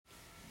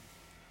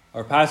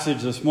Our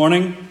passage this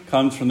morning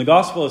comes from the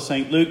Gospel of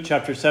St. Luke,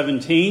 chapter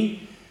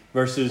 17,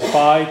 verses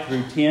 5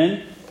 through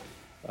 10,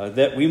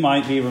 that we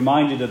might be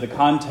reminded of the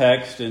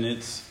context, and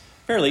it's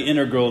fairly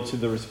integral to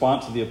the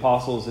response of the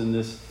apostles in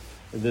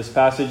this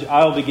passage.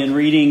 I'll begin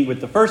reading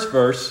with the first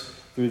verse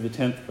through the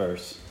 10th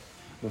verse.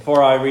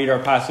 Before I read our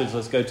passage,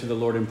 let's go to the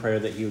Lord in prayer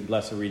that He would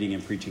bless the reading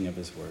and preaching of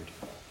His word.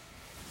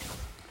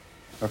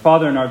 Our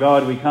Father and our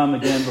God, we come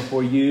again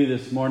before you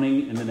this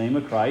morning in the name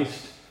of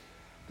Christ,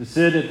 to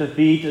sit at the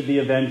feet of the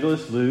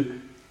evangelist Luke,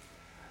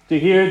 to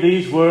hear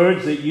these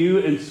words that you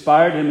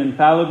inspired him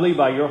infallibly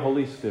by your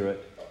Holy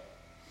Spirit.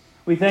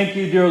 We thank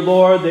you, dear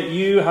Lord, that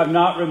you have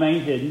not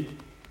remained hidden,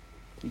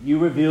 that you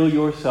reveal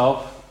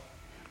yourself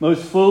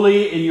most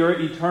fully in your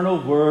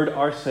eternal word,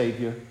 our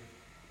Savior,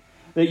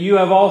 that you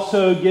have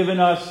also given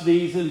us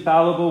these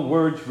infallible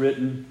words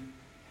written,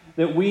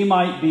 that we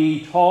might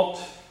be taught,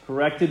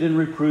 corrected, and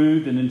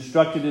reproved, and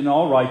instructed in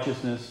all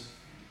righteousness,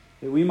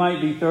 that we might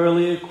be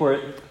thoroughly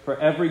equipped for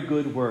every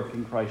good work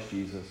in Christ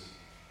Jesus.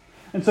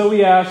 And so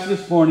we ask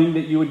this morning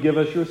that you would give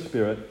us your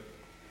Spirit,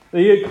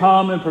 that you would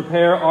come and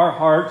prepare our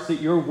hearts,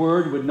 that your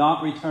word would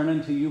not return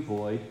unto you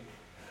void,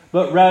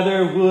 but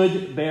rather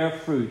would bear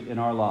fruit in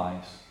our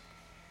lives.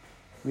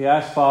 We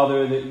ask,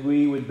 Father, that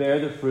we would bear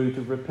the fruit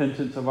of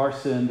repentance of our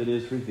sin that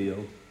is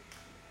revealed,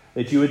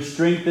 that you would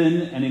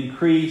strengthen and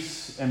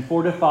increase and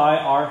fortify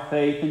our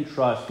faith and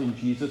trust in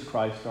Jesus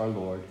Christ our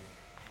Lord,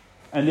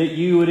 and that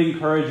you would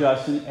encourage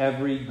us in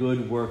every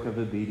good work of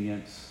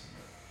obedience.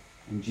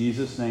 In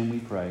Jesus' name we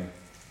pray.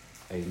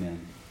 Amen.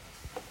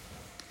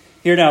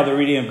 Hear now the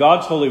reading of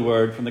God's holy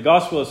word from the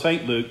Gospel of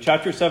St. Luke,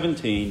 chapter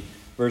 17,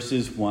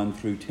 verses 1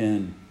 through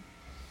 10.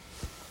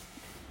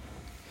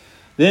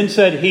 Then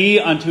said he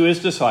unto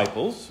his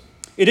disciples,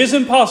 It is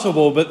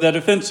impossible but that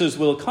offenses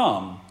will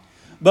come,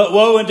 but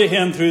woe unto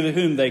him through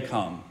whom they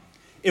come.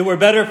 It were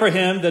better for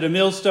him that a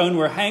millstone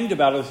were hanged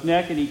about his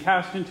neck and he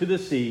cast into the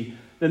sea,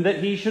 than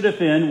that he should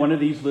offend one of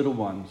these little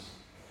ones.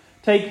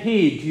 Take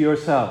heed to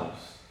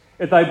yourselves.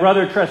 If thy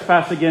brother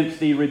trespass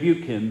against thee,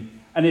 rebuke him,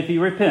 and if he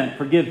repent,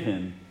 forgive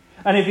him.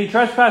 And if he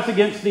trespass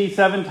against thee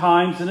 7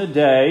 times in a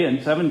day,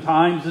 and 7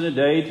 times in a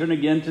day turn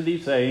again to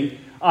thee, saying,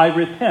 I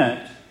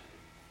repent,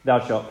 thou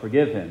shalt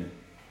forgive him.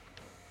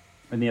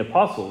 And the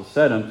apostles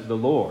said unto the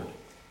Lord,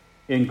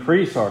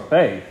 Increase our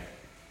faith.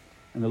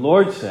 And the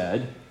Lord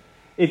said,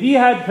 If ye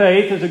had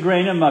faith as a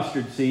grain of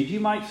mustard seed, ye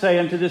might say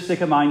unto this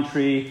sycamine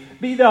tree,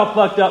 Be thou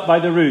plucked up by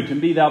the root,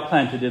 and be thou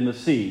planted in the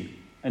sea,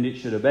 and it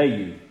should obey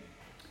you.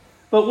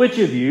 But which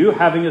of you,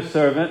 having a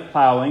servant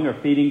plowing or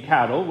feeding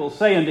cattle, will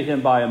say unto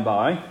him by and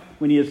by,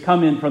 when he has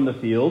come in from the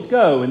field,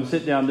 Go and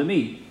sit down to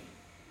meat?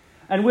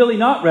 And will he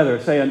not rather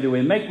say unto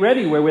him, Make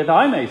ready wherewith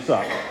I may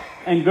sup,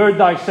 and gird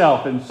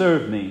thyself and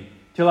serve me,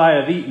 till I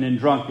have eaten and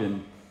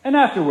drunken, and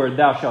afterward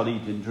thou shalt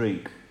eat and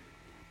drink?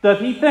 Doth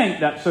he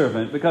thank that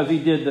servant because he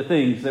did the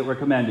things that were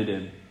commanded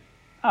him?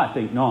 I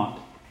think not.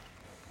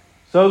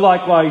 So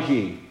likewise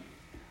ye,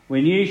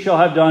 when ye shall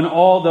have done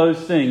all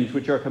those things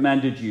which are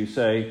commanded you,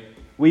 say,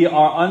 We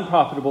are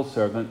unprofitable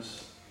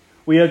servants.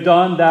 We have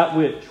done that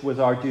which was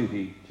our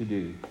duty to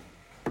do.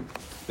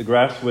 The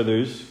grass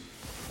withers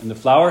and the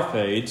flower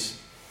fades,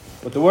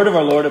 but the word of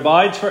our Lord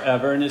abides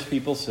forever. And his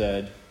people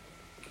said,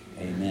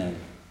 Amen.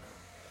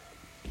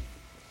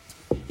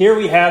 Here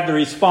we have the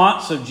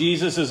response of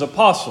Jesus'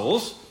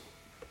 apostles.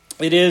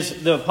 It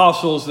is the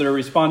apostles that are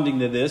responding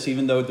to this,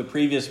 even though the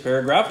previous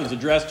paragraph is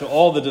addressed to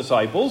all the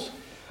disciples.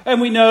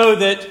 And we know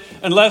that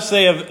unless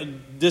they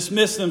have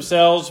dismissed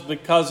themselves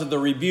because of the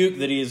rebuke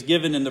that he has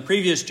given in the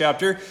previous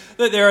chapter,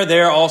 that there are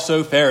there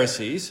also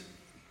Pharisees.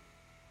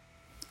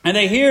 And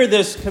they hear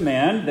this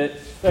command that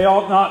they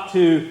ought not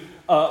to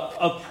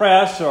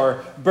oppress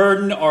or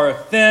burden or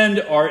offend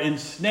or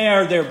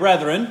ensnare their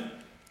brethren,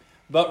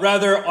 but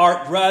rather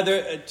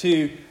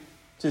to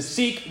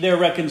seek their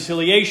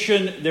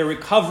reconciliation, their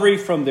recovery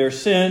from their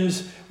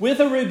sins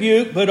with a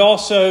rebuke, but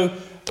also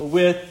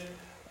with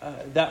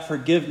that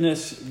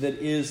forgiveness that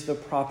is the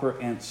proper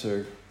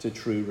answer to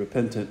true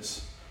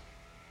repentance.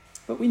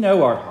 But we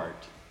know our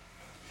heart.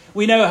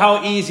 We know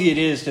how easy it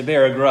is to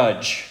bear a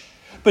grudge,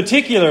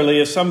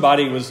 particularly if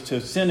somebody was to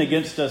sin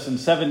against us in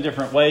 7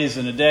 different ways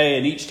in a day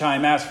and each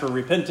time ask for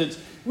repentance.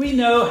 We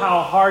know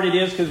how hard it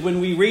is, because when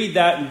we read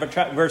that in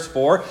verse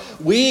 4,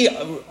 we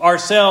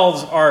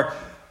ourselves are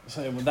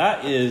saying, well,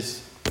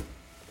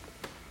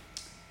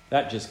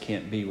 that just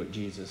can't be what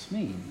Jesus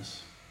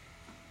means.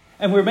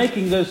 And we're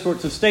making those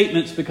sorts of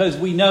statements because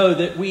we know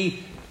that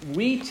we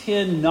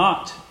tend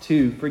not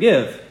to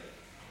forgive.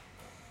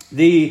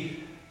 The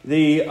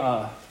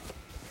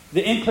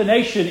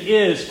inclination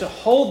is to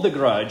hold the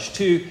grudge,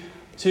 to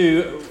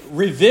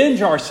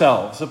revenge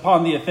ourselves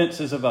upon the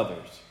offenses of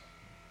others.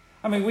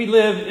 I mean, we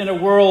live in a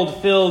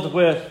world filled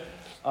with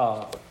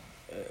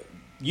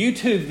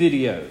YouTube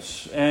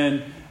videos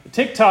and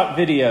TikTok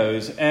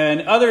videos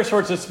and other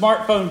sorts of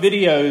smartphone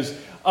videos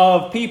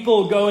of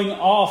people going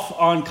off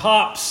on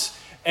cops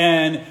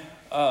and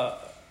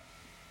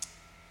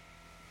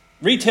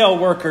retail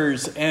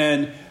workers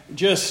and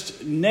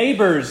just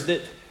neighbors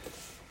that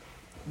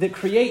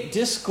create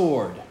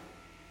discord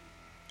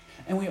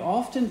And we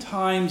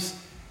oftentimes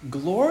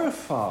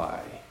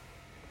glorify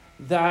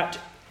that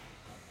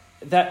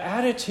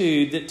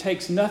attitude that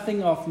takes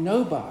nothing off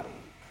nobody,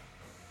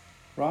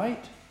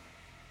 right?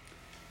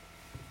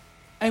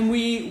 And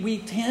we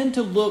tend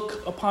to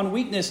look upon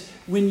weakness.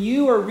 When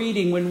you are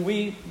reading, when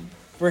we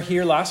were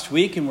here last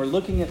week and we're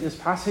looking at this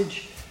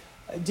passage,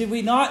 did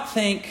we not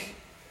think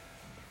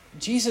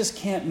Jesus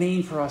can't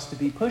mean for us to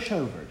be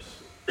pushovers?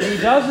 And he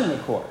doesn't,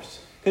 of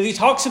course, because he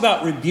talks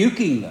about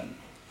rebuking them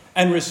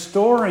and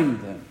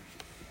restoring them.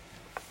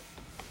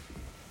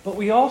 But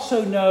we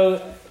also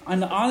know, on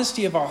the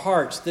honesty of our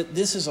hearts, that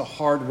this is a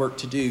hard work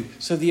to do.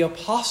 So the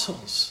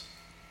apostles,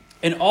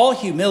 in all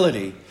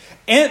humility,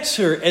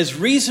 answer as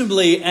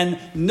reasonably and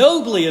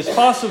nobly as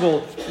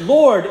possible,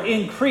 Lord,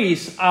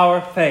 increase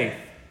our faith.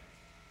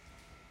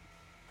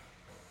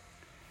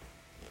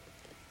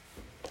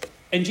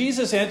 And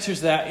Jesus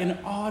answers that in an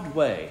odd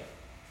way.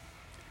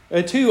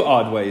 Two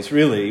odd ways,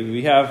 really.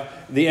 We have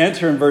the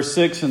answer in verse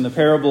 6 and the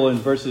parable in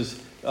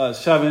verses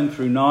 7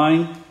 through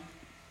 9.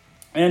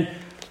 And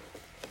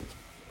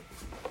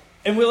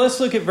let's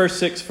look at verse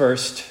 6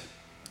 first.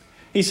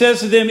 He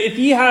says to them, if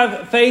ye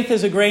have faith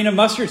as a grain of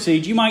mustard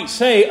seed, you might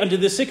say unto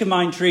the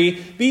sycamore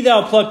tree, be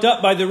thou plucked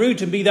up by the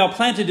root, and be thou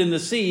planted in the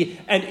sea,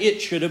 and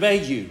it should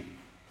obey you.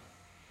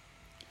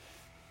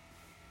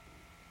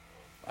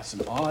 That's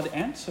an odd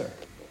answer.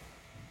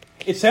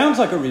 It sounds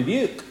like a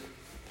rebuke.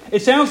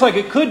 It sounds like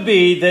it could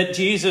be that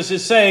Jesus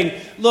is saying,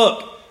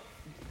 look,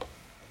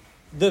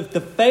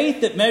 the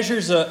faith that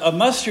measures a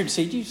mustard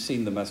seed, you've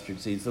seen the mustard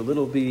seeds, the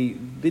little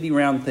bitty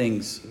round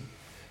things.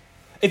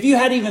 If you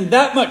had even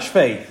that much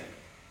faith,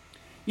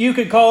 you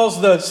could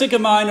cause the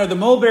sycamore or the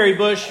mulberry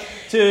bush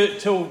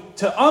to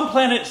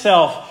unplant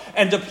itself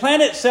and to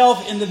plant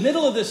itself in the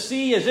middle of the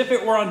sea as if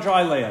it were on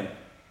dry land.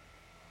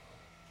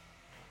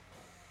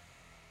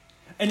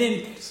 And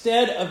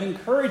instead of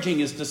encouraging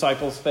his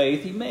disciples'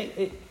 faith,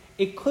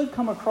 it could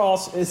come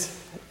across as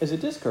a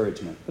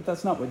discouragement. But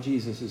that's not what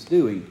Jesus is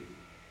doing.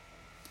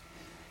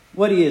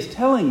 What he is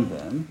telling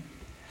them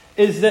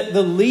is that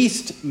the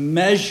least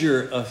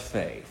measure of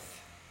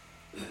faith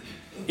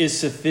is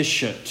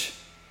sufficient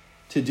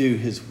to do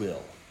his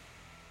will.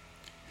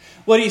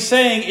 What he's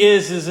saying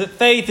is that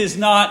faith is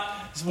not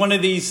one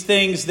of these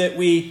things that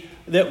we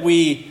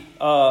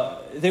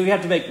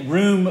have to make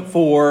room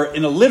for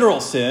in a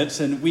literal sense,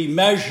 and we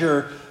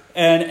measure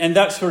and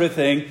that sort of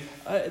thing.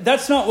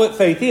 That's not what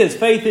faith is.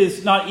 Faith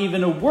is not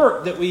even a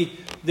work that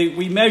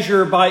we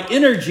measure by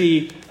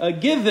energy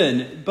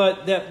given,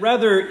 but that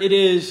rather it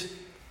is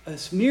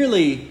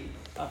merely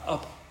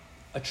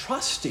a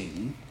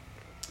trusting,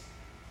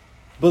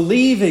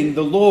 believing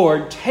the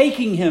Lord,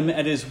 taking him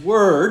at his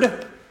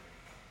word,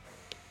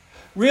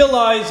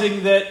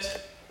 realizing that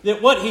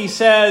what he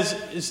says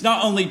is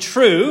not only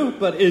true,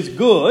 but is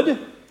good,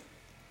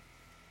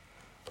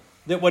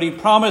 that what he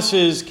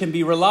promises can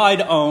be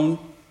relied on,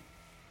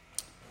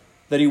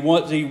 that he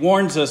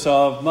warns us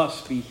of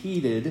must be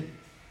heeded,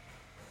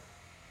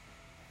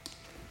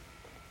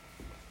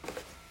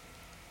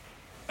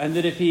 and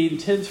that if he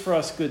intends for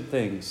us good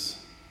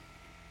things,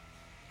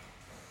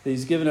 that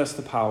he's given us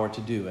the power to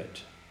do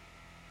it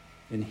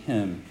in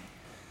him.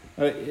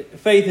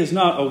 Faith is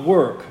not a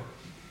work,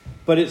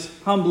 but it's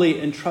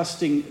humbly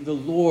entrusting the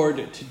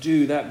Lord to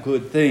do that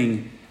good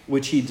thing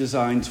which he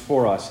designs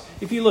for us.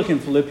 If you look in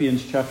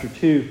Philippians chapter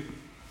 2,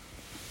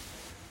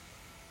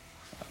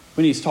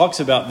 when he talks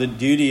about the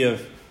duty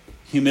of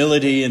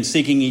humility and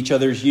seeking each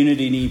other's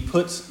unity, and he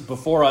puts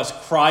before us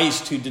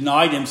Christ who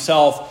denied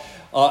himself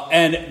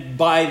and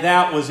by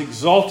that was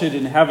exalted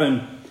in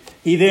heaven.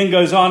 He then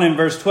goes on in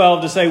verse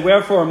 12 to say,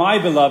 wherefore, my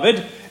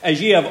beloved, as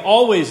ye have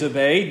always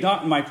obeyed,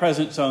 not in my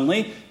presence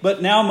only,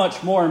 but now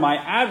much more in my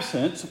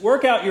absence,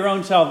 work out your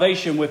own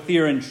salvation with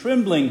fear and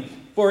trembling,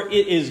 for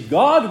it is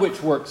God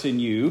which works in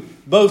you,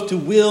 both to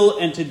will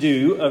and to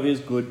do of his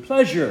good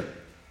pleasure.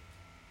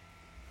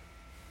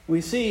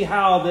 We see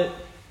how that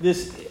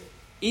this,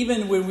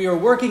 even when we are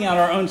working out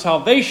our own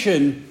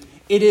salvation,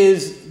 it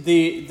is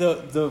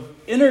the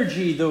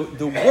energy,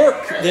 the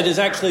work that is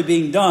actually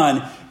being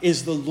done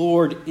is the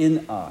Lord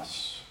in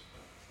us.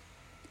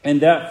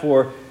 And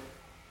therefore,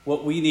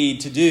 what we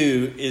need to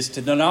do is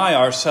to deny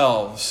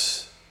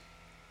ourselves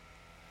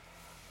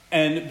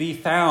and be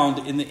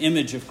found in the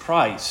image of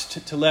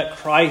Christ, to let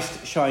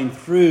Christ shine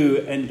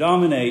through and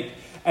dominate.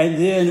 And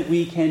then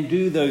we can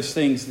do those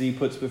things that he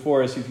puts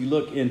before us. If you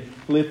look in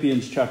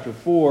Philippians chapter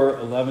 4,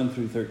 11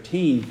 through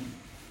 13,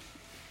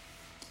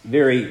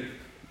 very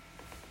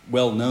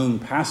well-known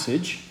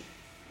passage.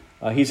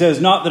 He says,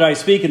 not that I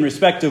speak in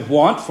respect of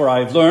want, for I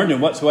have learned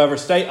in whatsoever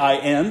state I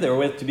am,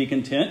 therewith to be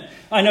content.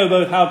 I know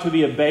both how to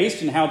be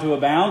abased and how to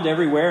abound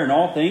everywhere in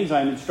all things.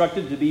 I am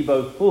instructed to be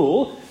both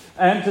full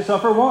and to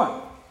suffer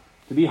want,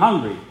 to be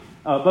hungry,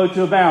 both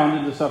to abound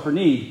and to suffer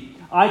need.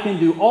 I can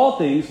do all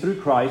things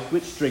through Christ,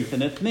 which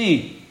strengtheneth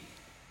me.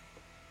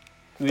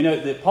 We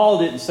note that Paul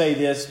didn't say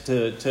this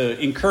to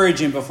encourage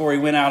him before he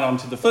went out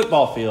onto the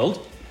football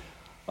field.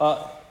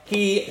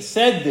 He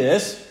said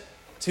this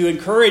to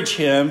encourage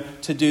him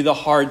to do the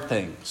hard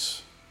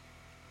things.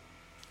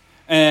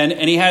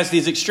 And he has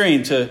these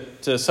extremes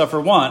to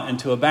suffer want and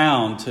to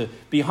abound, to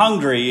be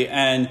hungry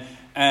and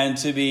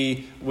to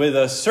be with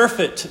a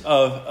surfeit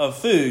of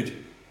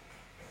food.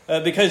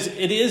 Because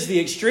it is the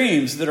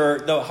extremes that are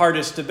the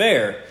hardest to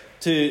bear.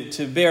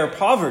 To bear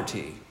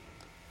poverty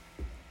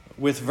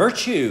with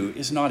virtue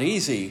is not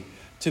easy.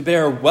 To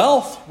bear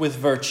wealth with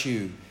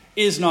virtue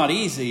is not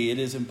easy. It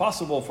is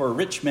impossible for a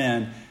rich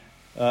man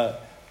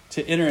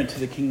to enter into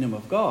the kingdom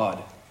of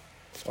God.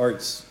 Or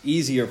it's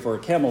easier for a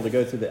camel to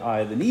go through the eye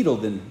of the needle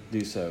than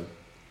do so.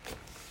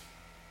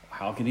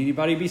 How can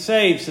anybody be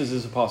saved, says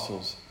his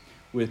apostles?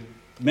 With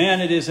man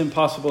it is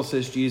impossible,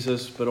 says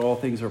Jesus, but all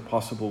things are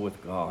possible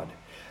with God.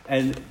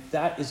 And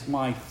that is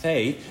my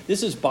faith.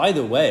 This is, by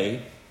the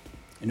way,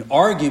 an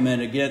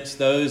argument against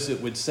those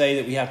that would say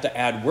that we have to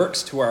add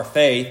works to our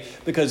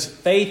faith, because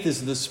faith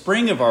is the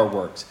spring of our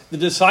works. The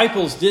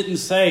disciples didn't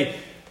say,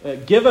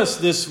 give us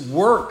this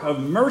work of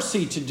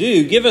mercy to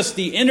do. Give us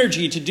the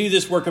energy to do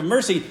this work of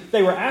mercy.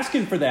 They were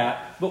asking for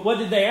that, but what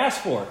did they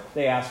ask for?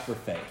 They asked for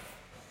faith.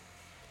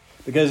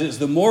 Because it's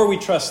the more we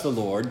trust the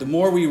Lord, the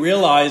more we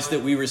realize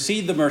that we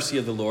receive the mercy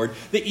of the Lord,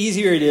 the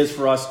easier it is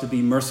for us to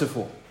be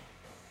merciful.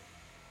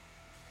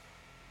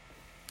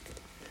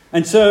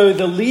 And so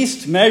the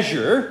least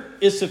measure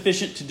is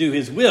sufficient to do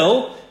his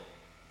will.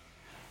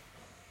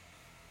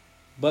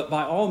 But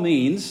by all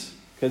means,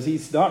 because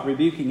he's not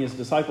rebuking his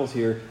disciples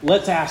here,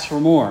 let's ask for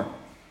more.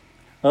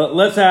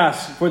 Let's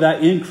ask for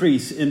that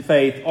increase in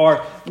faith,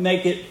 or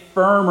make it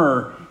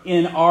firmer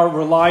in our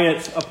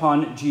reliance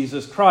upon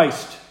Jesus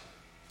Christ.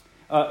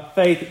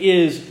 Faith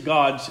is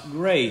God's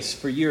grace.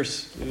 For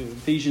years,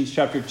 Ephesians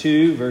chapter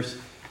 2, verse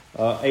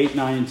 8,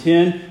 9, and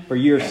 10, for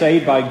ye are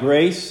saved by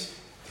grace,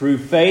 through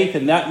faith,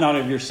 and that not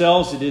of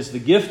yourselves. It is the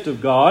gift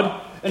of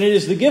God. And it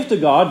is the gift of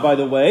God, by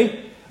the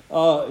way,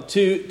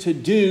 to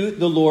do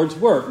the Lord's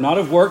work. Not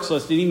of works,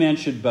 lest any man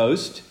should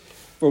boast.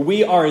 For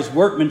we are his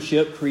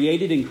workmanship,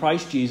 created in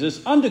Christ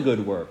Jesus unto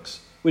good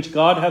works, which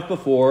God hath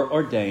before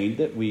ordained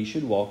that we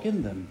should walk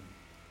in them.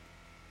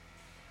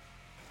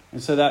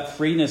 And so that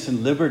freeness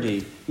and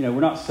liberty, we're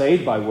not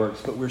saved by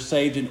works, but we're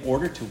saved in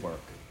order to work.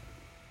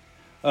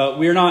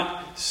 We're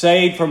not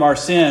saved from our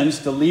sins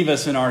to leave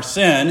us in our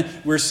sin.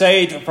 We're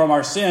saved from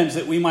our sins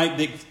that we might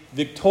be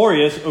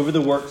victorious over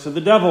the works of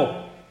the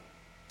devil.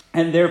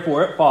 And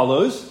therefore it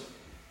follows,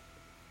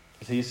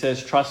 as he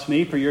says, trust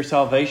me for your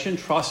salvation,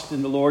 trust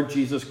in the Lord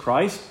Jesus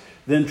Christ,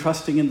 then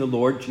trusting in the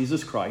Lord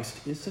Jesus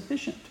Christ is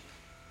sufficient.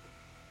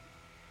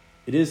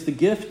 It is the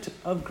gift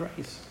of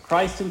grace.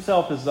 Christ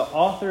himself is the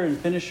author and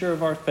finisher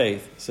of our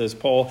faith, says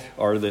Paul,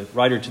 or the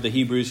writer to the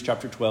Hebrews,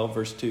 chapter 12,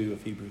 verse 2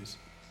 of Hebrews.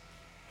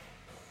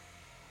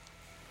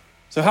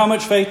 So how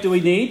much faith do we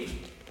need?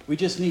 We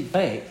just need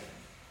faith.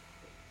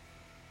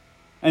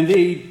 And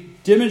he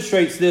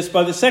demonstrates this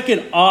by the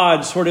second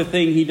odd sort of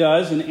thing he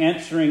does in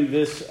answering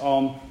this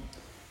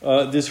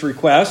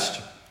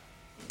request.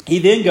 He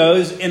then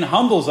goes and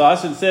humbles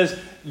us and says,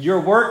 your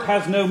work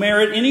has no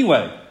merit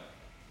anyway.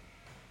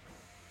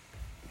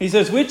 He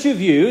says, which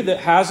of you that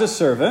has a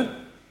servant, I'm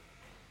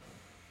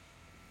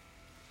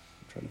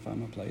trying to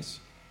find my place,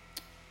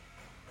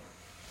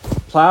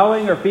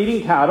 plowing or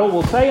feeding cattle,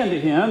 will say unto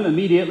him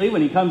immediately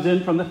when he comes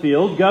in from the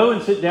field, go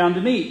and sit down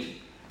to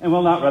meat, and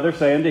will not rather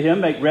say unto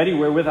him, make ready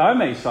wherewith I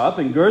may sup,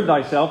 and gird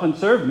thyself and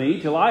serve me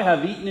till I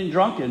have eaten and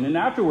drunken, and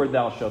afterward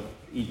thou shalt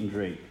eat and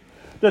drink.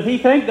 Doth he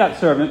thank that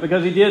servant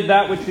because he did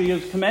that which he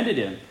is commended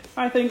in?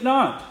 I think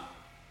not.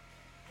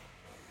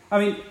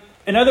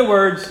 In other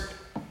words,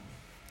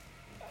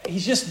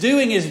 he's just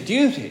doing his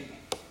duty.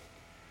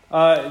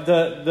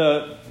 However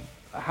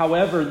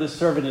this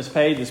servant is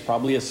paid is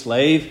probably a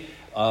slave.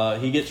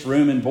 He gets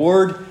room and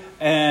board,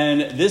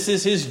 and this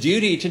is his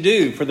duty to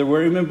do for the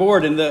room and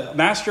board, and the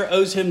master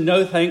owes him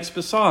no thanks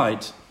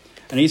besides.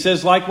 And he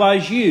says,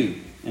 likewise you,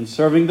 in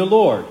serving the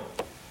Lord,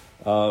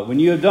 when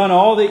you have done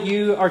all that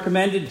you are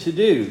commanded to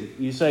do,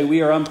 you say,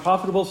 we are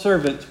unprofitable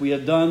servants, we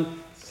have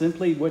done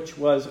simply which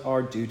was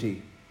our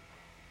duty.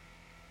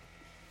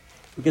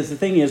 Because the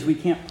thing is, we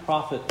can't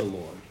profit the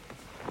Lord.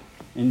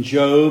 In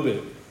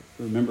Job,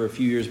 remember a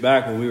few years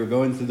back when we were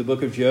going through the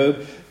book of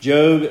Job,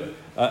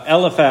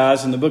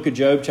 Eliphaz in the book of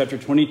Job, chapter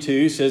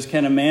 22, says,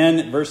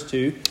 verse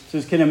 2,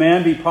 says, can a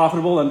man be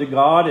profitable unto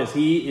God as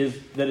he is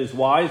that is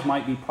wise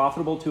might be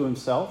profitable to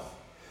himself?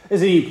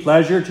 Is it any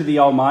pleasure to the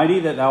Almighty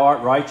that thou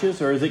art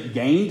righteous, or is it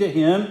gain to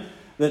him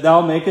that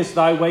thou makest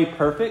thy way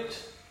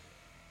perfect?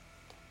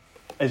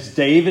 As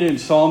David in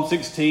Psalm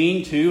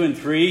 16, 2 and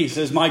 3, he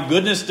says, my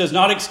goodness does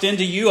not extend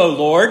to you, O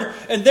Lord,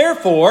 and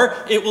therefore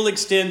it will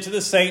extend to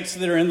the saints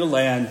that are in the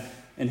land,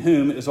 in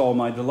whom is all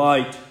my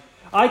delight.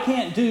 I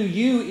can't do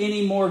you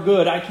any more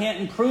good. I can't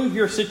improve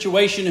your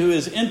situation, who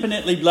is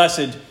infinitely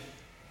blessed.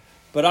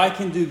 But I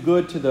can do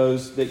good to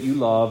those that you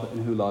love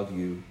and who love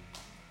you.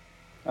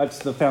 That's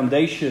the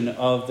foundation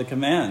of the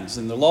commands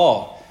and the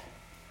law.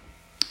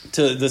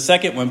 To the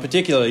second one,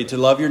 particularly, to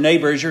love your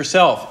neighbor as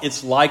yourself.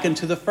 It's likened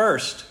to the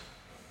first.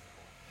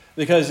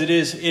 Because it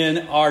is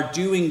in our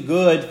doing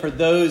good for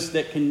those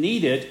that can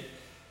need it,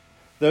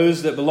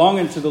 those that belong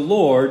unto the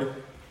Lord,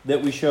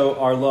 that we show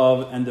our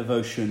love and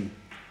devotion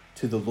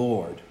to the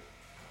Lord.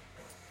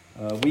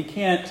 We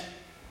can't,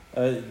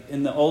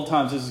 in the old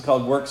times, this is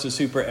called works of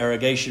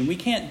supererogation. We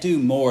can't do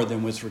more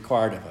than was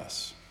required of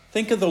us.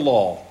 Think of the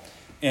law.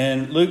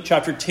 In Luke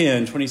chapter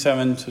 10,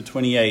 27 to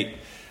 28,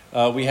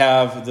 we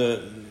have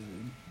the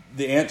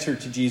answer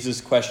to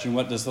Jesus' question,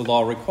 what does the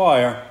law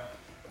require?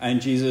 And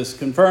Jesus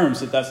confirms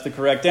that that's the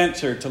correct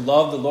answer, to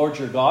love the Lord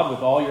your God with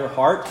all your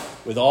heart,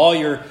 with all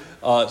your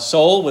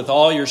soul, with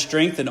all your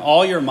strength and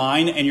all your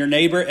mind, and your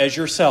neighbor as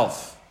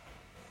yourself.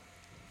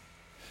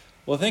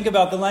 Well, think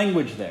about the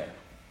language there.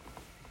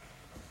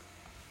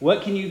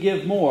 What can you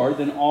give more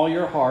than all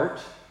your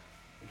heart,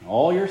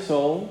 all your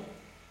soul,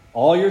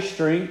 all your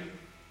strength,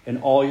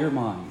 and all your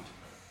mind?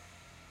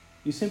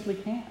 You simply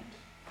can't.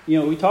 You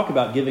know, we talk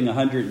about giving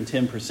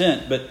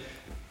 110%, but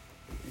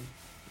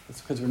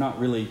it's because we're not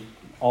really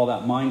all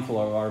that mindful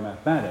of our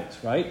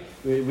mathematics, right?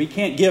 We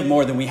can't give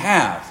more than we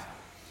have.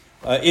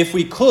 If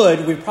we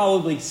could, we're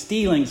probably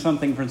stealing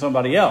something from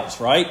somebody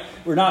else, right?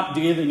 We're not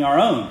giving our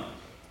own.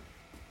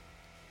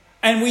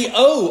 And we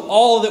owe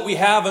all that we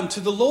have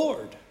unto the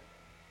Lord.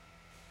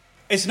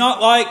 It's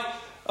not like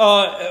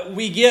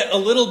we get a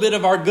little bit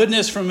of our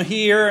goodness from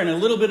here and a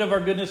little bit of our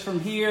goodness from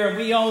here, and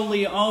we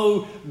only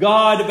owe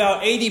God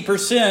about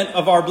 80%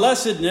 of our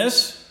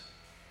blessedness.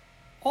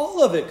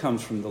 All of it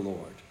comes from the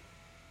Lord.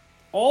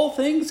 All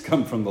things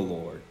come from the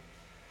Lord.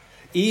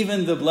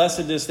 Even the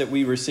blessedness that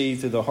we receive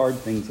through the hard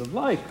things of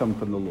life come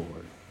from the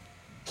Lord.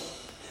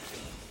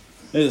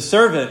 The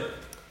servant,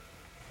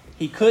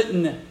 he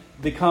couldn't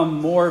become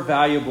more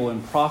valuable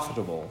and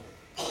profitable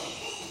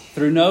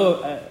through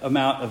no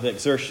amount of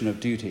exertion of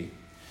duty.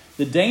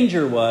 The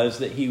danger was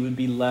that he would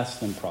be less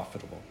than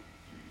profitable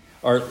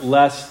or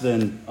less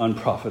than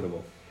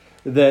unprofitable.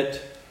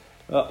 That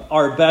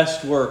our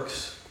best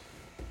works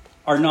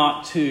are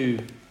not to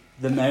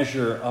the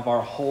measure of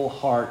our whole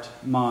heart,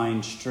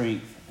 mind,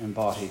 strength, and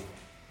body.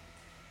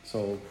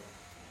 So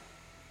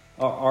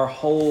our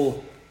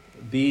whole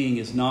being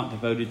is not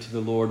devoted to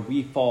the Lord.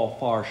 We fall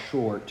far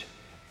short,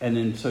 and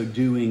in so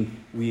doing,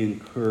 we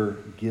incur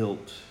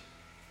guilt.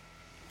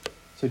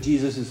 So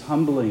Jesus is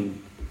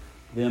humbling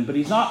them, but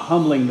he's not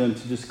humbling them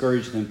to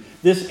discourage them.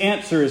 This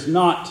answer is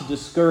not to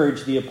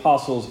discourage the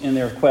apostles in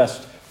their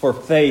quest for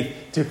faith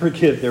to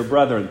forgive their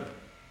brethren.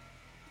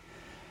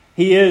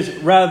 He is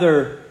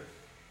rather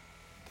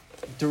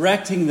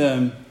directing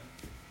them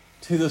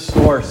to the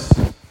source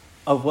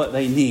of what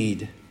they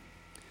need.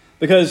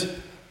 Because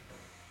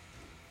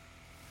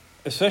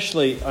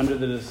especially under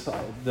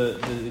the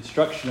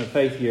instruction of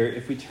faith here,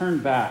 if we turn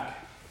back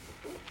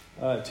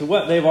to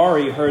what they've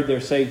already heard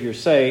their Savior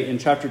say in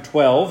chapter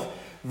 12,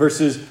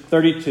 verses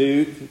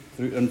 32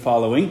 and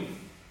following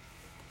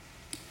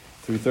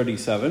through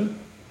 37,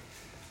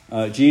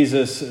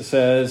 Jesus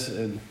says,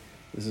 and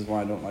this is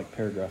why I don't like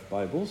paragraph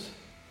Bibles,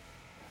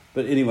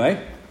 but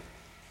anyway,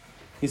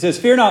 he says,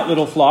 "Fear not,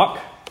 little flock,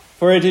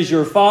 for it is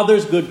your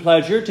Father's good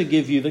pleasure to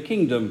give you the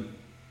kingdom.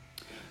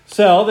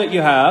 Sell that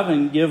you have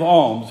and give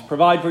alms.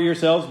 Provide for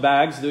yourselves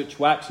bags which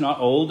wax not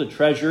old, a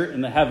treasure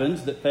in the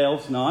heavens that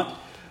fails not,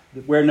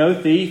 where no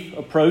thief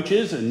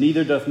approaches and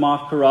neither doth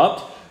moth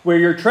corrupt. Where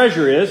your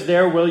treasure is,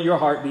 there will your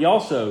heart be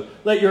also.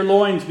 Let your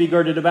loins be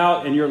girded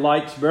about and your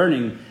lights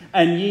burning.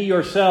 And ye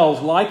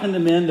yourselves liken the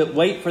men that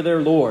wait for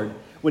their Lord,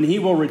 when he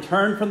will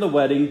return from the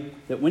wedding,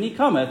 that when he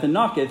cometh and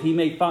knocketh, you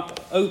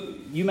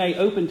may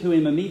open to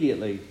him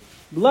immediately.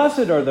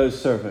 Blessed are those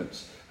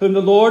servants, whom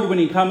the Lord, when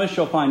he cometh,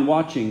 shall find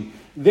watching.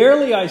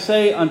 Verily I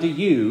say unto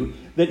you,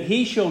 that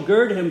he shall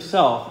gird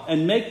himself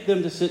and make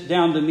them to sit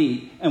down to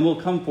meat, and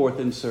will come forth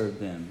and serve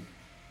them."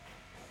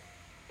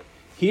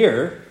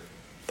 Here,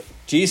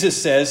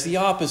 Jesus says the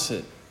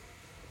opposite.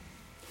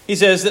 He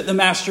says that the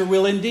master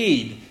will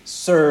indeed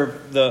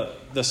serve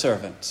the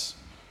servants.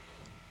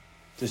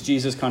 Does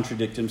Jesus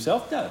contradict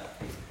himself? No.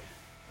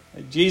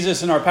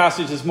 Jesus, in our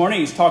passage this morning,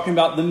 he's talking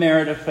about the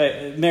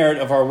merit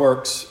of our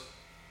works.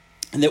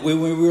 And that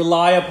when we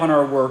rely upon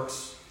our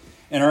works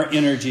and our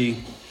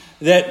energy,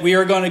 that we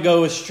are going to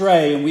go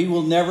astray and we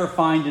will never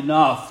find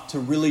enough to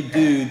really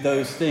do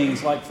those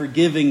things like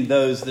forgiving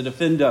those that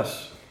offend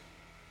us.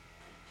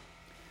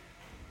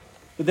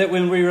 But that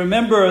when we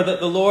remember that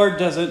the Lord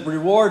doesn't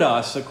reward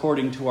us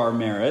according to our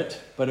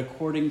merit, but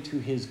according to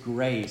his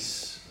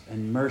grace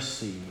and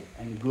mercy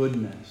and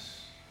goodness.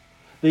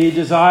 That he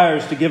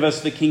desires to give us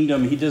the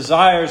kingdom. He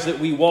desires that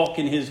we walk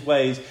in his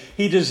ways.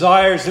 He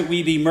desires that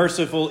we be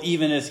merciful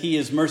even as he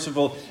is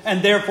merciful.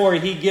 And therefore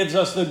he gives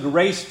us the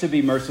grace to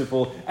be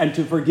merciful and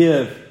to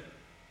forgive.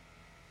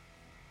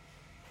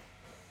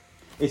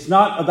 It's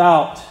not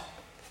about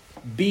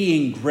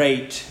being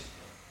great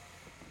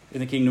in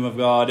the kingdom of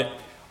God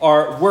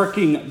or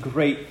working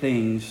great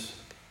things.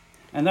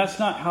 And that's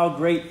not how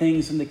great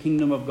things in the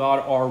kingdom of God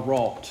are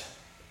wrought.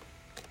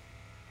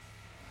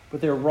 But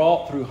they're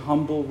wrought through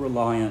humble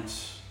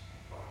reliance,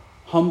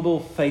 humble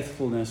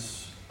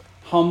faithfulness,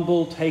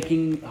 humbly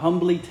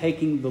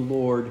taking the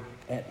Lord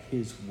at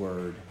his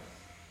word.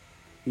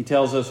 He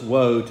tells us,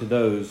 woe to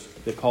those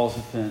that cause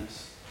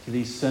offense. to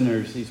these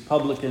sinners, these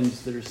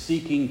publicans that are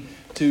seeking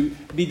to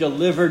be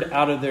delivered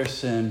out of their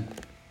sin.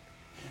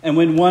 And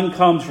when one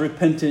comes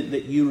repentant,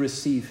 that you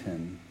receive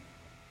him.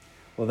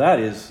 Well, that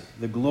is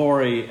the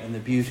glory and the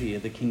beauty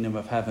of the kingdom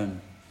of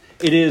heaven.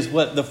 It is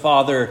what the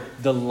Father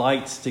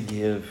delights to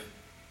give.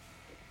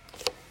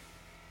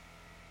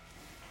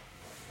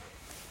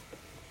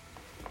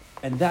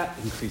 And that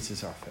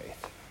increases our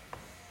faith.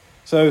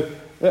 So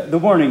the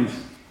warning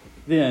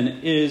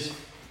then is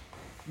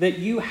that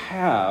you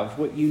have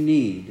what you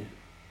need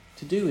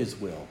to do his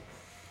will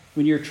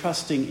when you're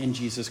trusting in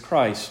Jesus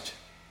Christ.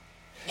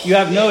 You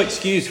have no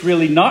excuse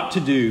really not to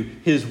do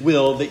his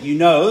will that you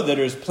know that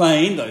is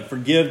plain, that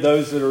forgive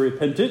those that are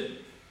repentant.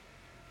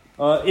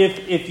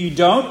 If you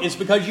don't, it's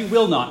because you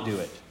will not do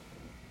it.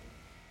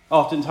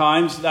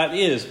 Oftentimes, that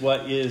is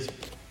what is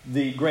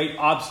the great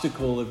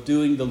obstacle of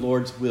doing the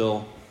Lord's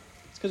will.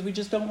 It's because we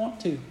just don't want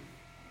to.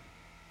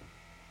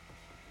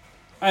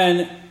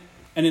 And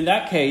in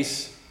that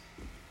case,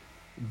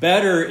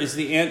 better is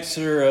the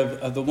answer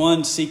of the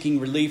one seeking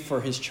relief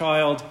for his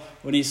child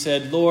when he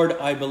said, Lord,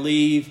 I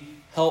believe,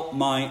 help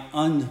my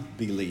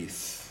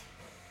unbelief.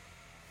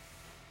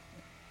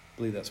 I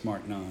believe that's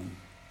Mark 9.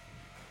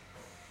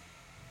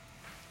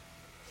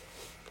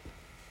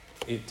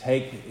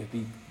 It'd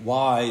be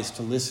wise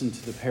to listen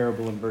to the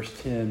parable in verse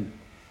 10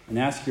 and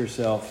ask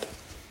yourself,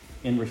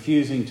 in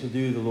refusing to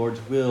do the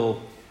Lord's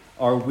will,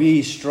 are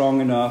we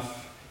strong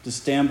enough to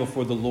stand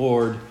before the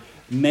Lord,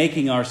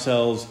 making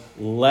ourselves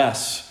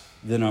less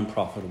than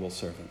unprofitable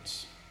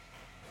servants?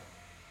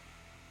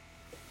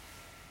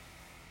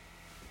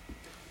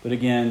 But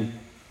again,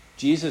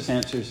 Jesus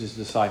answers his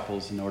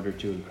disciples in order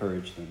to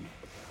encourage them.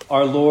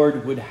 Our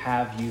Lord would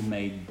have you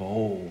made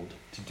bold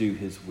to do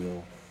his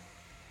will.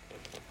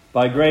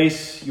 By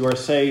grace you are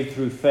saved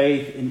through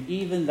faith, and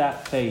even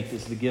that faith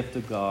is the gift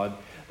of God,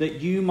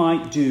 that you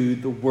might do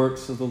the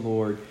works of the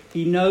Lord.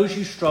 He knows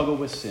you struggle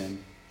with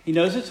sin. He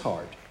knows it's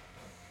hard.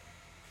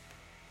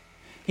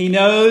 He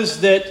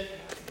knows that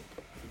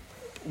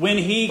when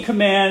he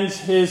commands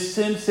his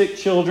sin-sick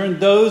children,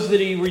 those that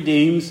he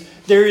redeems,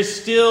 there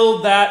is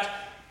still that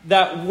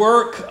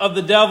work of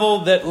the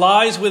devil that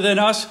lies within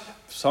us.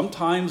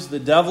 Sometimes the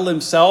devil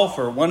himself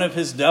or one of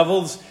his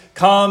devils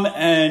come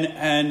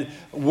and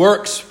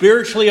work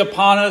spiritually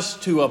upon us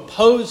to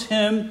oppose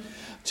him,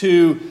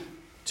 to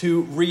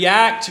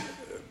react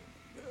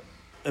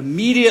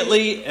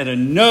immediately and a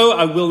no,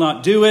 I will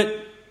not do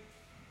it.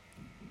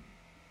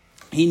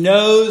 He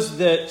knows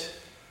that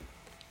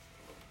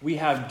we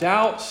have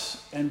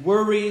doubts and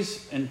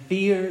worries and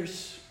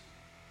fears.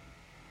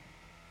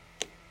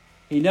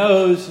 He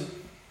knows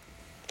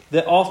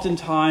that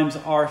oftentimes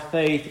our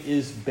faith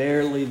is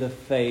barely the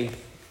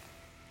faith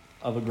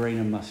of a grain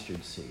of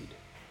mustard seed,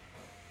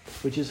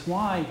 which is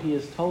why he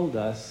has told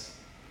us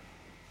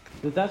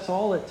that that's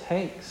all it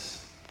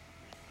takes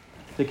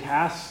to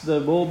cast the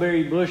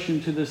mulberry bush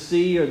into the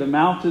sea or the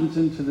mountains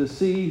into the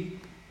sea.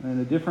 In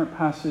a different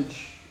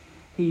passage,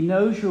 he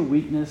knows your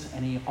weakness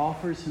and he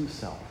offers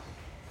himself.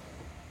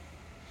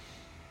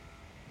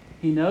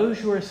 He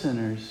knows you are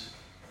sinners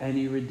and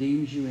he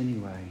redeems you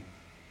anyway.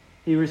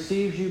 He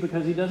receives you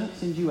because he doesn't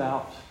send you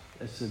out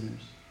as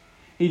sinners.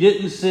 He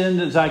didn't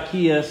send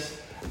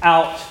Zacchaeus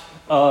out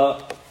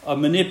a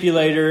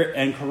manipulator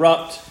and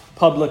corrupt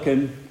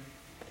publican,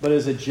 but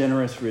as a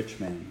generous rich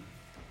man.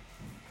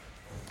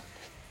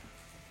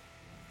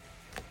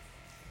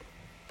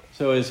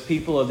 So as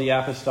people of the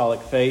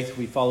apostolic faith,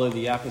 we follow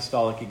the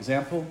apostolic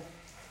example,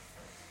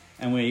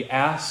 and we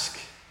ask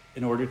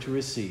in order to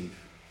receive.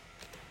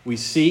 We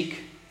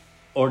seek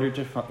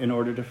in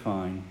order to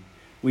find.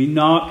 We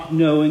knock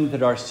knowing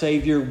that our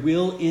Savior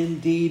will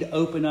indeed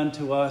open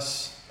unto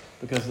us,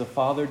 because the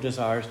Father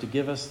desires to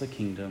give us the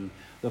kingdom.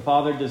 The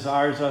Father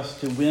desires us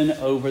to win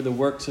over the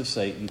works of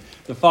Satan.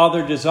 The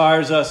Father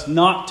desires us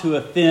not to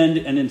offend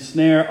and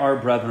ensnare our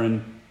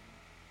brethren,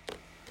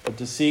 but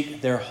to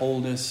seek their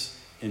wholeness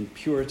in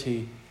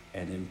purity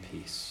and in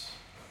peace.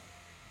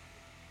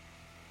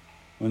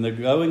 When the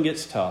going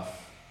gets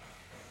tough,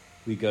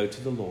 we go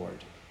to the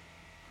Lord,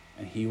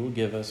 and he will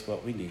give us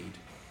what we need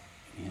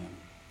in him.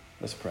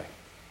 Let's pray.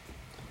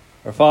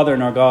 Our Father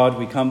and our God,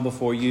 we come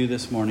before you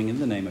this morning in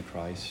the name of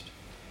Christ.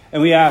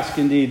 And we ask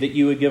indeed that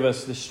you would give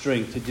us the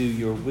strength to do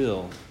your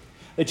will,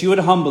 that you would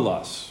humble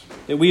us,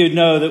 that we would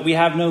know that we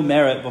have no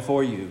merit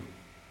before you,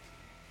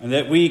 and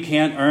that we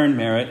can't earn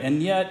merit,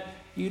 and yet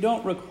you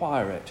don't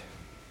require it.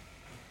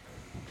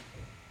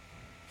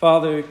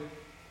 Father,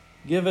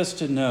 give us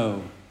to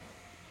know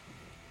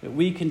that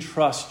we can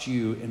trust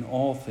you in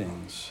all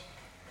things,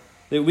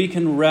 that we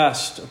can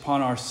rest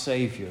upon our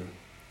Savior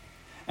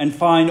and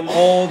find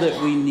all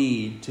that we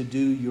need to do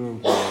your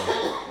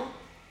will.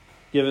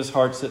 Give us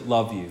hearts that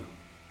love you,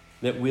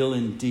 that will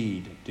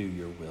indeed do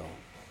your will.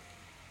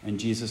 In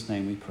Jesus'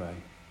 name we pray.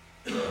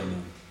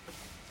 Amen.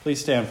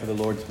 Please stand for the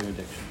Lord's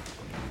benediction.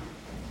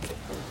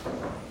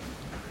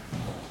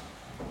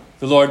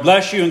 The Lord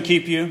bless you and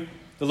keep you.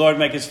 The Lord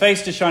make his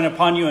face to shine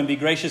upon you and be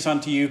gracious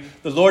unto you.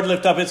 The Lord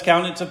lift up his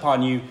countenance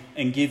upon you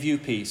and give you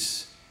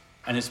peace.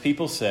 And his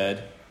people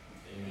said,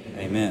 Amen.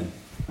 Amen.